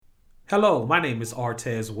Hello, my name is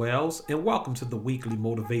Artez Wells, and welcome to the weekly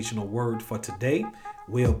motivational word for today.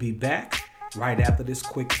 We'll be back right after this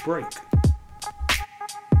quick break.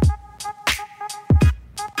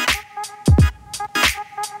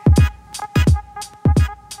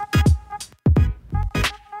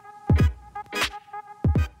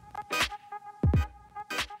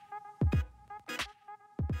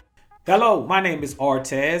 Hello, my name is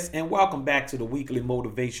Artez, and welcome back to the weekly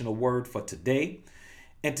motivational word for today.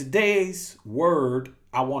 In today's word,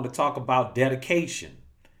 I want to talk about dedication.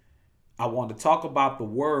 I want to talk about the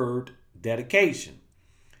word dedication.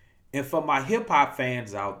 And for my hip hop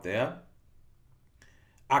fans out there,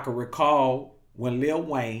 I can recall when Lil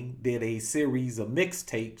Wayne did a series of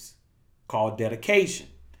mixtapes called Dedication.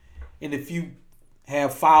 And if you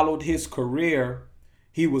have followed his career,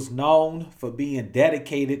 he was known for being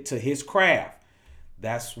dedicated to his craft.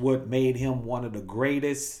 That's what made him one of the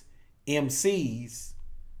greatest MCs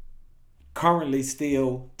currently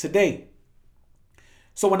still today.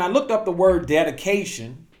 So when I looked up the word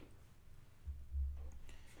dedication,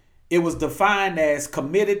 it was defined as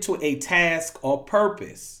committed to a task or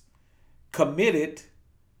purpose. Committed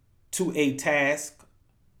to a task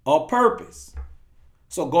or purpose.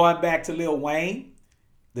 So going back to Lil Wayne,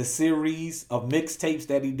 the series of mixtapes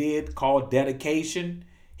that he did called Dedication,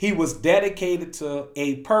 he was dedicated to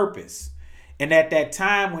a purpose. And at that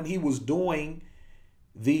time when he was doing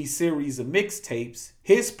these series of mixtapes,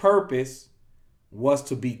 his purpose was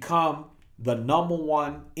to become the number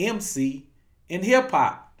one MC in hip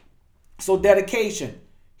hop. So dedication,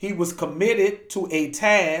 he was committed to a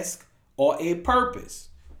task or a purpose.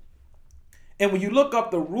 And when you look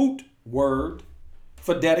up the root word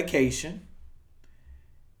for dedication,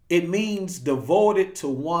 it means devoted to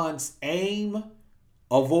one's aim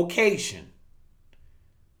or vocation.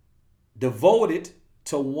 Devoted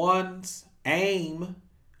to one's aim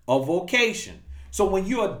or vocation. So when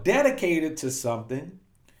you are dedicated to something,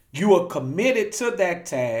 you are committed to that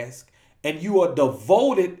task, and you are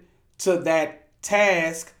devoted to that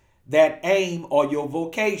task, that aim, or your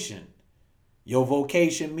vocation. Your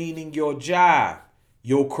vocation meaning your job,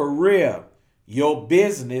 your career, your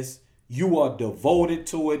business. You are devoted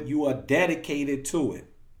to it. You are dedicated to it.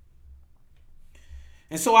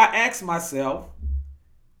 And so I asked myself,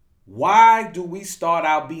 why do we start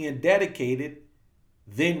out being dedicated,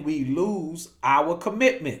 then we lose our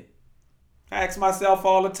commitment? I ask myself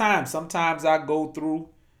all the time. Sometimes I go through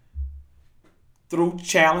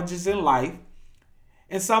challenges in life,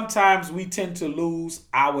 and sometimes we tend to lose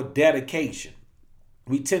our dedication.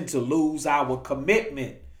 We tend to lose our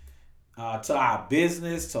commitment to our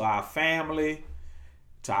business, to our family,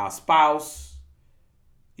 to our spouse.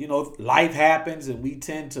 You know, life happens and we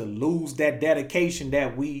tend to lose that dedication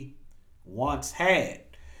that we once had.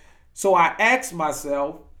 So I asked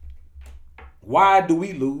myself, why do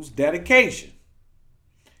we lose dedication?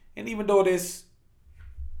 And even though this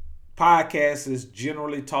podcast is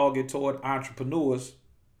generally targeted toward entrepreneurs,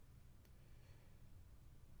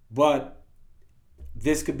 but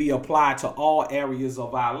this could be applied to all areas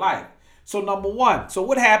of our life. So number one, so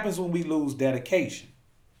what happens when we lose dedication?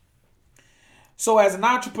 So as an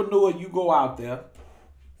entrepreneur, you go out there,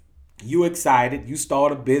 you excited, you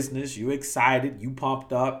start a business, you excited, you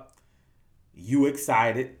pumped up, you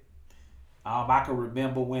excited. I can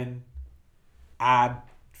remember when I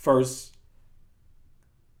first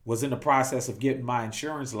was in the process of getting my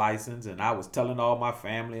insurance license, and I was telling all my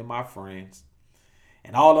family and my friends,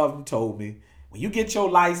 and all of them told me, when you get your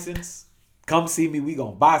license, come see me, we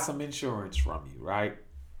gonna buy some insurance from you, right?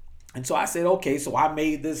 And so I said, okay. So I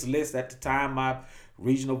made this list. At the time, my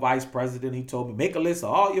regional vice president, he told me, make a list of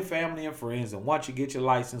all your family and friends, and once you get your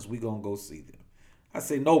license, we gonna go see them. I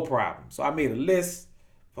said, no problem. So I made a list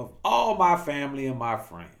of all my family and my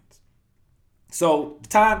friends. So the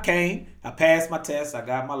time came, I passed my test, I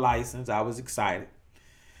got my license, I was excited.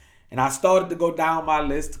 And I started to go down my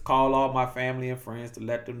list to call all my family and friends to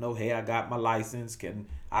let them know, hey, I got my license. Can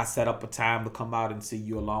I set up a time to come out and see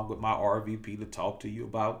you along with my RVP to talk to you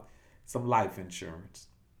about some life insurance?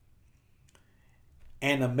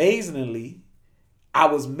 And amazingly, I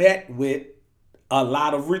was met with a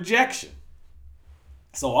lot of rejection.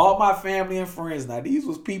 So all my family and friends, now these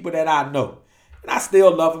was people that I know, and I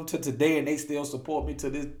still love them to today, and they still support me to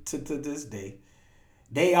this day.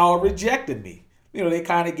 They all rejected me. You know, they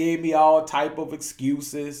kind of gave me all type of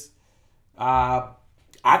excuses. I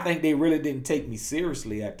think they really didn't take me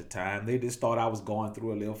seriously at the time. They just thought I was going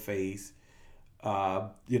through a little phase.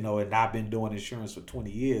 And I've been doing insurance for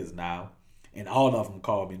 20 years now. And all of them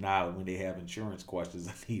call me now when they have insurance questions.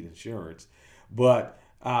 I need insurance. But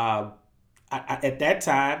at that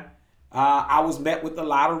time, I was met with a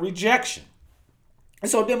lot of rejection. And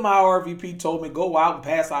so then my RVP told me, go out and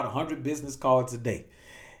pass out 100 business cards a day.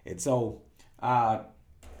 And so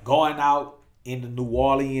going out in the New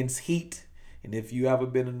Orleans heat, and if you ever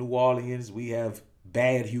been to New Orleans, we have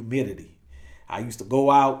bad humidity. I used to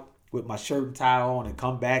go out with my shirt and tie on and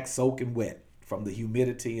come back soaking wet from the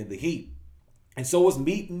humidity and the heat. And so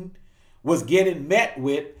was getting met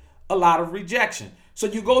with a lot of rejection. So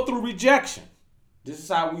you go through rejection. This is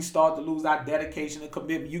how we start to lose our dedication and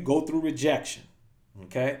commitment. You go through rejection.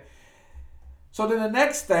 Okay? So then the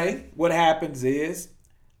next thing, what happens is,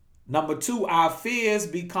 number 2, our fears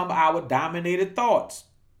become our dominated thoughts.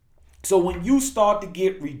 So when you start to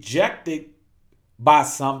get rejected by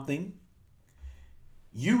something,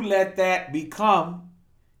 you let that become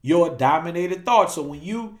your dominated thought. So when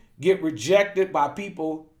you get rejected by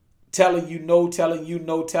people telling you no, telling you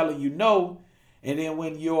no, telling you no, and then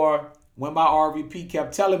when my RVP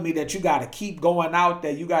kept telling me that you got to keep going out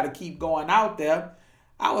there,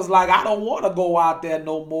 I was like, I don't want to go out there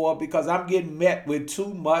no more because I'm getting met with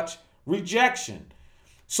too much rejection.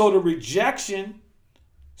 So the rejection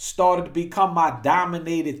started to become my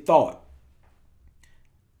dominated thought.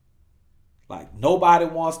 Like, nobody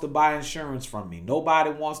wants to buy insurance from me. Nobody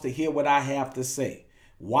wants to hear what I have to say.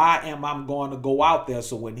 Why am I going to go out there?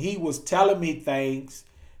 So when he was telling me things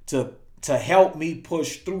to help me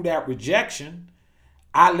push through that rejection,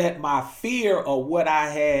 I let my fear of what I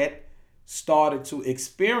had started to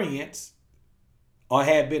experience or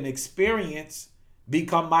had been experienced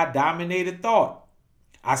become my dominated thought.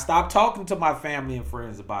 I stopped talking to my family and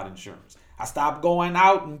friends about insurance. I stopped going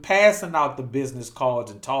out and passing out the business cards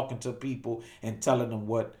and talking to people and telling them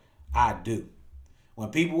what I do. When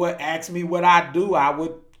people would ask me what I do, I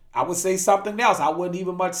would say something else. I wouldn't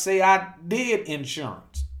even much say I did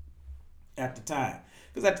insurance at the time.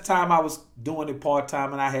 Because at the time I was doing it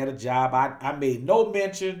part-time and I had a job. I made no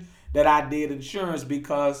mention that I did insurance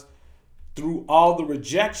because through all the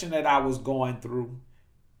rejection that I was going through,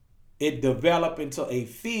 it developed into a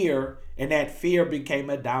fear, and that fear became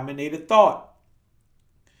a dominated thought.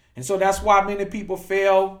 And so that's why many people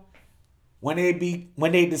fail when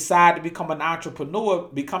they decide to become an entrepreneur.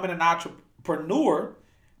 Becoming an entrepreneur,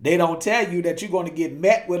 they don't tell you that you're going to get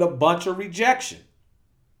met with a bunch of rejection.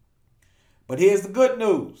 But here's the good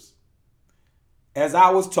news. As I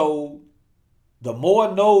was told, the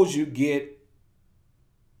more no's you get,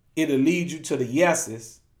 it'll lead you to the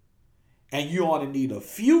yeses. And you only need a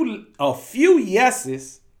few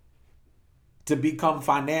yeses to become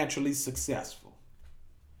financially successful.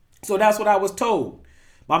 So that's what I was told.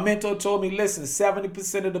 My mentor told me, listen,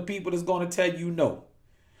 70% of the people is going to tell you no.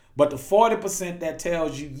 But the 40% that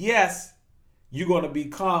tells you yes, you're going to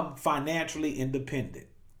become financially independent.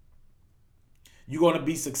 You're going to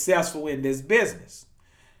be successful in this business.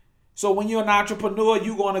 So when you're an entrepreneur,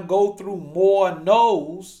 you're going to go through more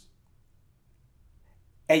no's.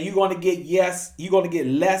 And you're going to get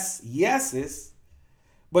less yeses,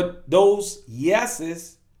 but those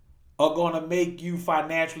yeses are going to make you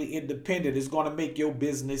financially independent. It's going to make your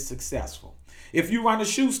business successful. If you run a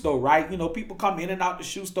shoe store, right? People come in and out the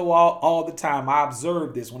shoe store all the time. I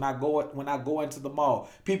observe this when I go into the mall.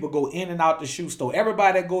 People go in and out the shoe store.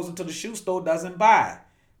 Everybody that goes into the shoe store doesn't buy.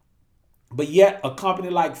 But yet a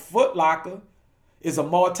company like Foot Locker is a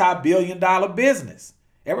multi-billion-dollar business.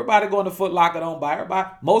 Everybody going to Foot Locker don't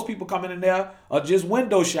buy. Most people coming in there are just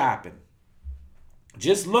window shopping.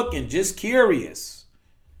 Just looking, just curious.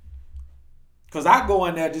 Because I go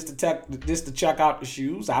in there just to check out the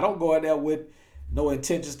shoes. I don't go in there with no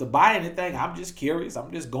intentions to buy anything. I'm just curious.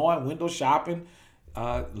 I'm just going window shopping,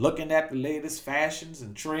 looking at the latest fashions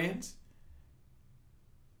and trends.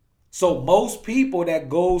 So most people that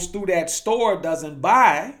goes through that store doesn't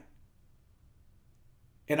buy.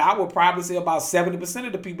 And I would probably say about 70%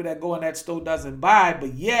 of the people that go in that store doesn't buy,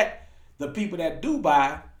 but yet the people that do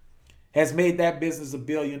buy has made that business a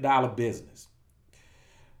billion-dollar business.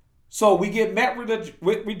 So we get met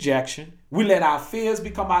with rejection. We let our fears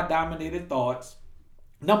become our dominated thoughts.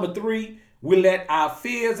 Number 3, we let our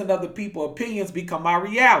fears and other people's opinions become our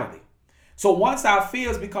reality. So once our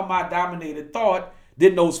fears become our dominated thought,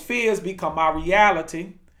 then those fears become our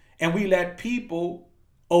reality, and we let people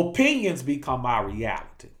opinions become our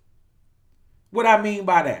reality. What I mean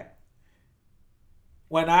by that?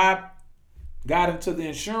 When I got into the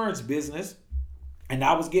insurance business and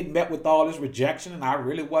I was getting met with all this rejection and I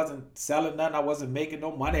really wasn't selling nothing, I wasn't making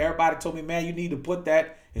no money, everybody told me, man, you need to put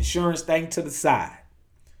that insurance thing to the side.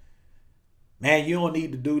 Man, you don't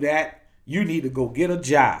need to do that. You need to go get a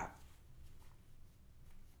job.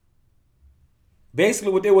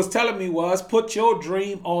 Basically, what they was telling me was put your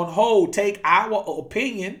dream on hold. Take our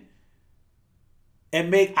opinion and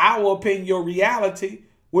make our opinion your reality,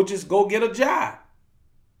 which is go get a job.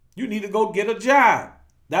 You need to go get a job.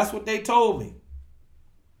 That's what they told me.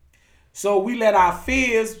 So we let our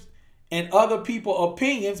fears and other people's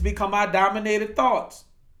opinions become our dominated thoughts.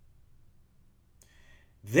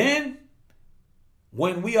 Then,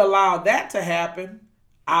 when we allow that to happen,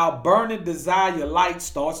 our burning desire light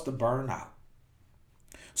starts to burn out.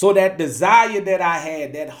 So that desire that I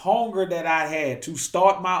had, that hunger that I had to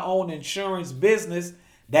start my own insurance business,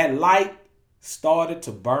 that light started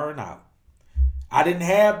to burn out. I didn't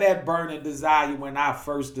have that burning desire when I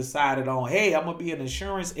first decided on, hey, I'm going to be an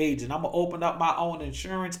insurance agent. I'm going to open up my own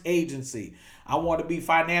insurance agency. I want to be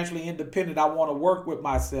financially independent. I want to work with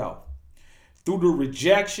myself. Through the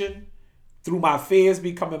rejection, through my fears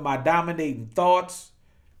becoming my dominating thoughts,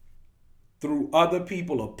 through other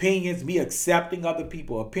people's opinions, me accepting other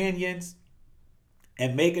people's opinions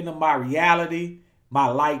and making them my reality, my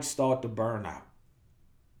light start to burn out.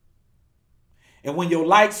 And when your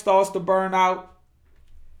light starts to burn out,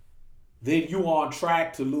 then you're on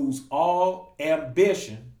track to lose all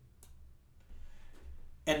ambition.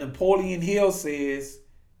 And Napoleon Hill says,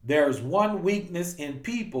 there is one weakness in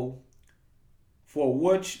people for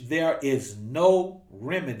which there is no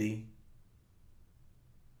remedy.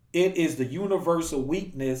 It is the universal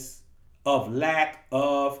weakness of lack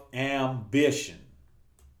of ambition.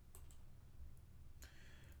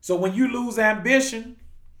 So when you lose ambition,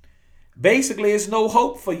 basically it's no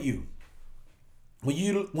hope for you. When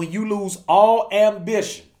you lose all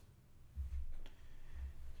ambition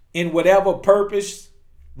in whatever purpose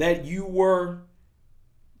that you were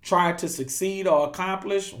trying to succeed or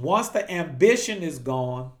accomplish, once the ambition is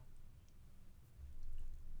gone,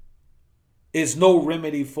 there's no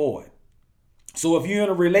remedy for it. So if you're in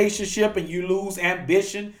a relationship and you lose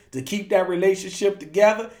ambition to keep that relationship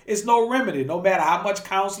together, it's no remedy. No matter how much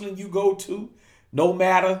counseling you go to, no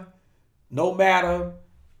matter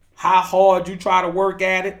how hard you try to work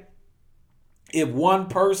at it, if one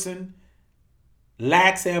person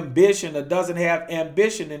lacks ambition or doesn't have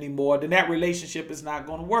ambition anymore, then that relationship is not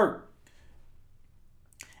going to work.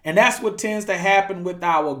 And that's what tends to happen with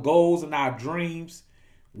our goals and our dreams.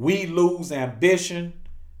 We lose ambition,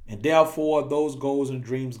 and therefore those goals and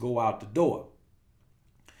dreams go out the door.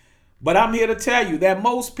 But I'm here to tell you that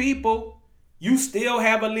most people, you still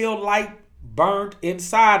have a little light burnt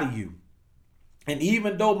inside of you. And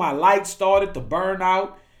even though my light started to burn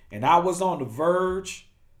out and I was on the verge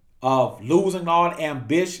of losing all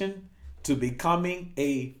ambition to becoming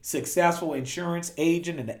a successful insurance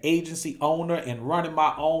agent and an agency owner and running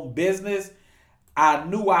my own business, I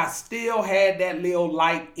knew I still had that little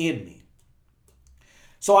light in me.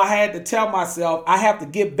 So I had to tell myself I have to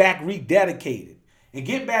get back rededicated. And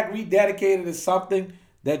get back rededicated is something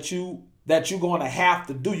that you're going to have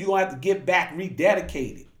to do. You're going to have to get back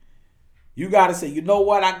rededicated. You got to say, you know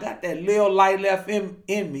what? I got that little light left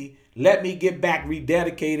in me. Let me get back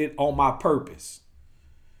rededicated on my purpose.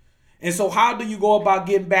 And so how do you go about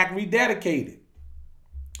getting back rededicated?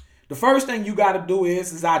 The first thing you got to do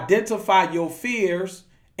is identify your fears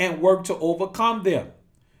and work to overcome them.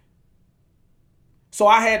 So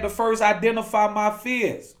I had to first identify my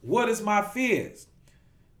fears. What is my fears?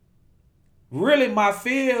 Really, my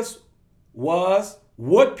fears was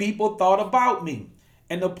what people thought about me.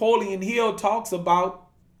 And Napoleon Hill talks about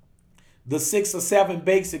the 6 or 7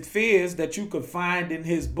 basic fears that you could find in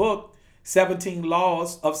his book, 17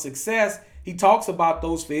 Laws of Success. He talks about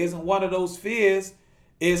those fears, and one of those fears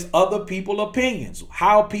is other people's opinions,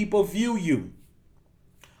 how people view you.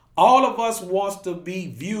 All of us wants to be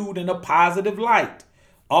viewed in a positive light.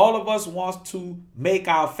 All of us wants to make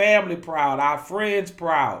our family proud, our friends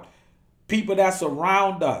proud, people that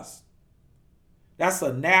surround us. That's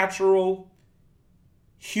a natural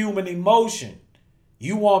human emotion.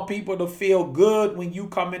 You want people to feel good when you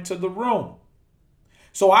come into the room.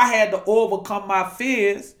 So I had to overcome my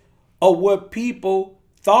fears of what people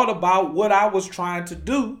thought about what I was trying to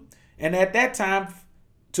do. And at that time,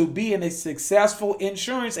 to being a successful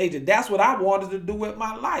insurance agent, that's what I wanted to do with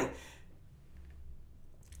my life.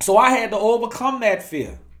 So I had to overcome that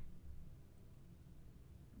fear.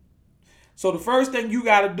 So the first thing you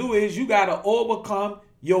got to do is you got to overcome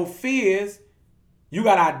your fears. You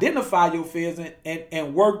got to identify your fears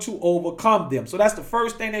and work to overcome them. So that's the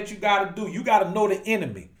first thing that you got to do. You got to know the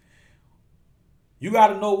enemy. You got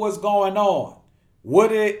to know what's going on.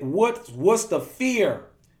 What's the fear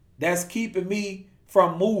that's keeping me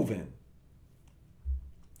from moving?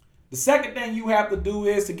 The second thing you have to do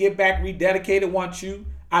is to get back rededicated once you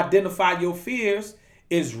identify your fears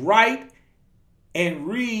is write and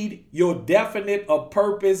read your definite of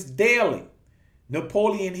purpose daily.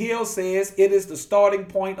 Napoleon Hill says it is the starting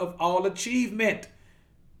point of all achievement.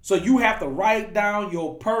 So you have to write down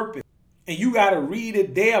your purpose and you got to read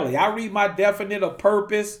it daily. I read my definition of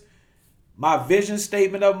purpose, my vision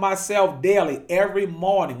statement of myself daily, every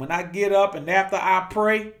morning. When I get up and after I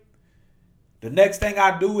pray, the next thing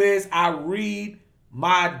I do is I read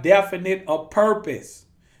my definition of purpose.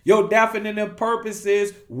 Your definition of purpose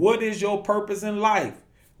is, what is your purpose in life?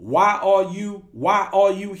 Why are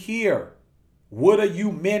you here? What are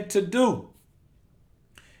you meant to do?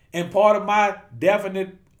 And part of my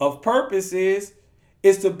definition of purpose is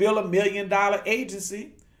to build $1 million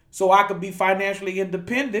agency so I can be financially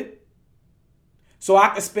independent, so I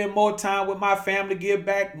can spend more time with my family, give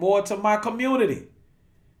back more to my community,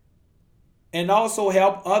 and also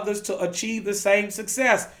help others to achieve the same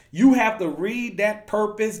success. You have to read that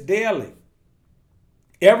purpose daily.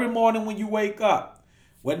 Every morning when you wake up,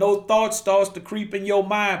 when those thoughts starts to creep in your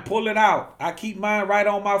mind, pull it out. I keep mine right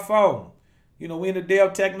on my phone. You know, we're in the day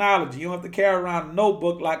of technology. You don't have to carry around a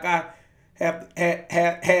notebook like I had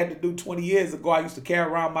to do 20 years ago. I used to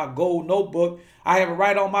carry around my gold notebook. I have it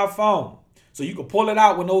right on my phone. So you can pull it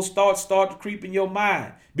out when those thoughts start to creep in your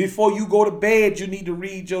mind. Before you go to bed, you need to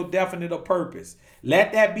read your definition of purpose.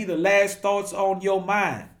 Let that be the last thoughts on your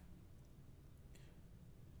mind.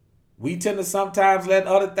 We tend to sometimes let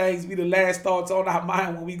other things be the last thoughts on our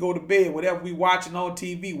mind when we go to bed. Whatever we watching on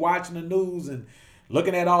TV, watching the news and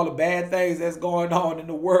looking at all the bad things that's going on in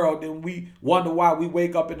the world, and we wonder why we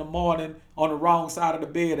wake up in the morning on the wrong side of the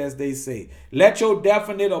bed, as they say. Let your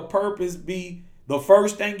definition of purpose be the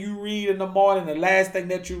first thing you read in the morning, the last thing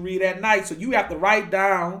that you read at night. So you have to write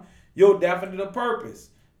down your definition of purpose.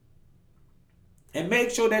 And make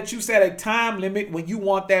sure that you set a time limit when you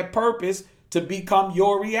want that purpose to become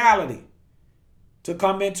your reality, to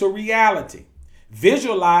come into reality.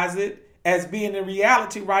 Visualize it as being in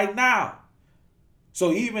reality right now.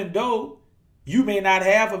 So even though you may not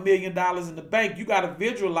have $1 million in the bank, you got to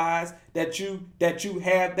visualize that you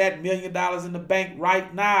have that $1 million in the bank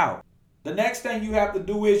right now. The next thing you have to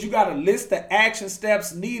do is you got to list the action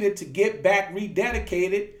steps needed to get back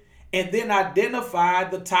rededicated, and then identify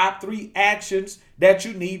the top 3 actions that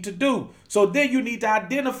you need to do. So then you need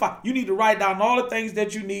to write down all the things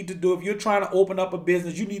that you need to do. If you're trying to open up a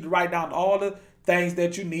business, you need to write down all the things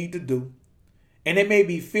that you need to do. And it may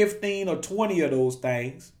be 15 or 20 of those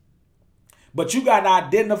things. But you got to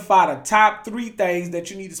identify the top 3 things that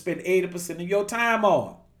you need to spend 80% of your time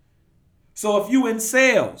on. So if you in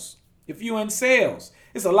sales,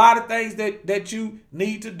 it's a lot of things that you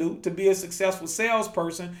need to do to be a successful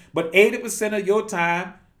salesperson. But 80% of your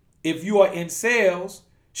time, if you are in sales,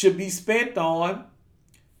 should be spent on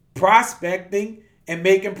prospecting and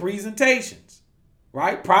making presentations,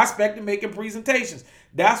 right? Prospecting, making presentations.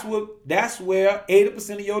 That's where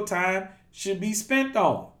 80% of your time should be spent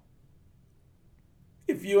on.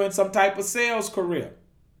 If you're in some type of sales career,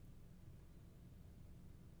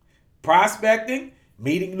 prospecting,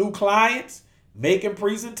 meeting new clients, making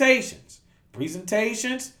presentations.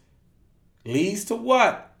 Presentations leads to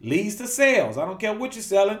what? Leads to sales. I don't care what you're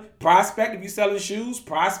selling. Prospect, if you're selling shoes,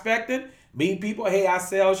 prospecting, meeting people, hey, I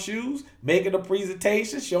sell shoes, making a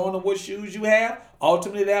presentation, showing them what shoes you have.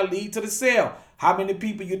 Ultimately, that'll lead to the sale. How many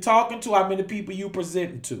people you're talking to, how many people you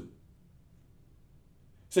presenting to.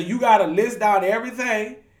 So you got to list down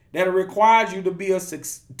everything that requires you to be a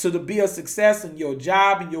success in your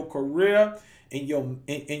job, in your career, in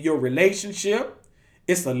your relationship.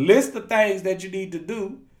 It's a list of things that you need to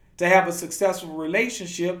do to have a successful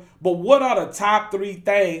relationship. But what are the top 3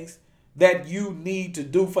 things that you need to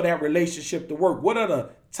do for that relationship to work? What are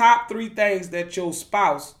the top 3 things that your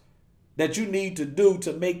spouse, that you need to do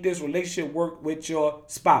to make this relationship work with your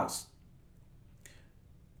spouse?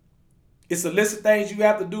 It's a list of things you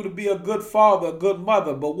have to do to be a good father, a good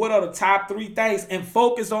mother. But what are the top 3 things? And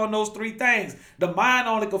focus on those 3 things. The mind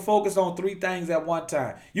only can focus on 3 things at one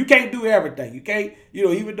time. You can't do everything. You can't,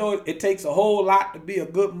 even though it takes a whole lot to be a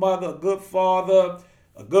good mother, a good father,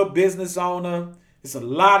 a good business owner. It's a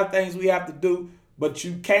lot of things we have to do, but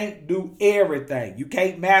you can't do everything. You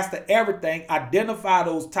can't master everything. Identify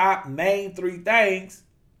those top main 3 things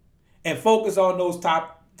and focus on those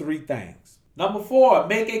top 3 things. Number 4,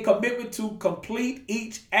 make a commitment to complete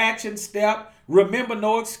each action step. Remember,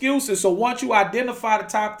 no excuses. So once you identify the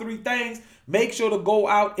top 3 things, make sure to go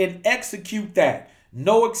out and execute that.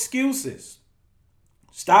 No excuses.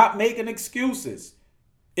 Stop making excuses.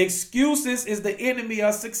 Excuses is the enemy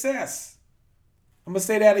of success. I'm going to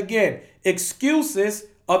say that again. Excuses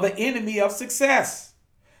are the enemy of success.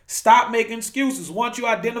 Stop making excuses. Once you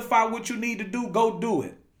identify what you need to do, go do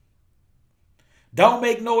it. Don't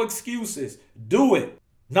make no excuses. Do it.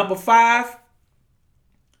 Number 5,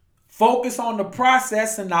 Focus on the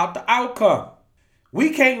process and not the outcome. We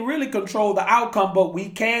can't really control the outcome, but we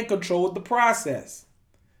can control the process.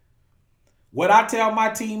 What I tell my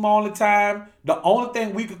team all the time, the only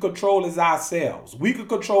thing we can control is ourselves. We can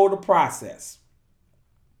control the process.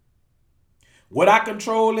 What I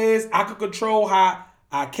control is I can control how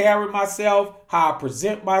I carry myself, how I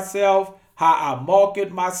present myself, how I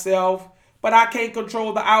market myself, but I can't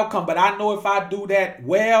control the outcome. But I know if I do that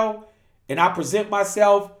well and I present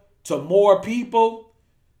myself to more people,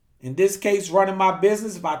 in this case, running my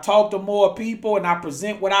business, if I talk to more people and I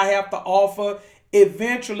present what I have to offer,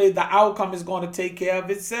 eventually the outcome is going to take care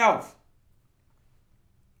of itself.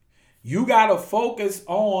 You got to focus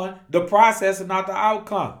on the process and not the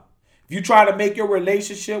outcome. If you try to make your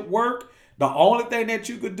relationship work, the only thing that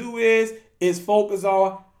you could do is focus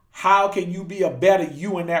on how can you be a better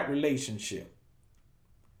you in that relationship.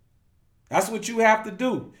 That's what you have to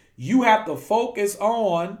do. You have to focus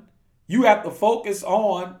on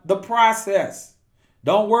the process.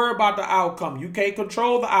 Don't worry about the outcome. You can't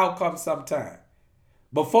control the outcome sometimes.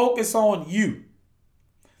 But focus on you.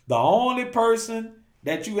 The only person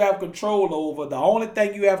that you have control over, the only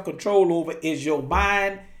thing you have control over is your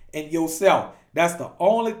mind and yourself. That's the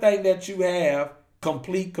only thing that you have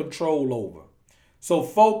complete control over. So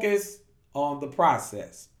focus on the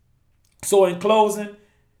process. So in closing,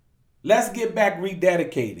 let's get back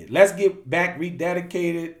rededicated. Let's get back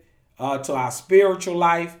rededicated to our spiritual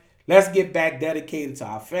life. Let's get back dedicated to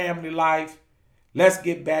our family life. Let's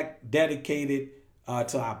get back dedicated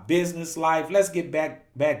to our business life. Let's get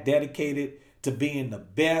back dedicated to being the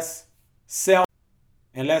best self.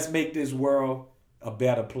 And let's make this world a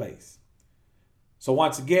better place. So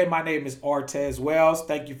once again, my name is Ortez Wells.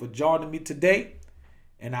 Thank you for joining me today.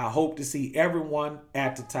 And I hope to see everyone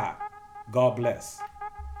at the top. God bless.